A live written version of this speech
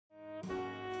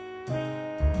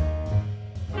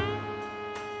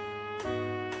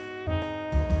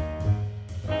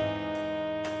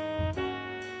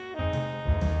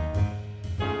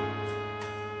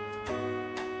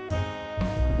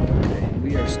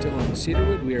in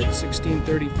Cedarwood. We are at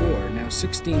 1634. Now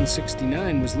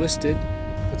 1669 was listed,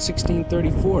 but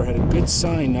 1634 had a good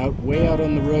sign way out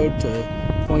on the road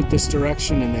to point this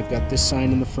direction, and they've got this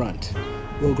sign in the front.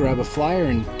 We'll grab a flyer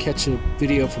and catch a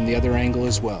video from the other angle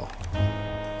as well.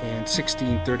 And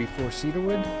 1634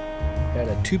 Cedarwood had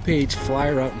a 2-page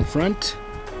flyer out in front.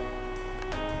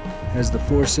 Has the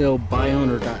for sale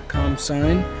byowner.com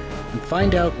sign. And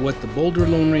find out what the Boulder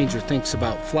Lone Ranger thinks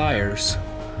about flyers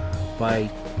by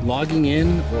logging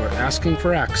in or asking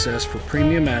for access for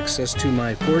premium access to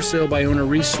my for sale by owner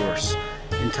resource.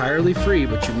 Entirely free,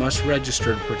 but you must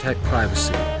register to protect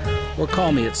privacy. Or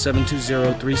call me at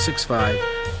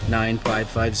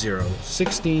 720-365-9550,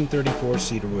 1634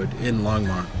 Cedarwood in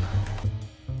Longmont.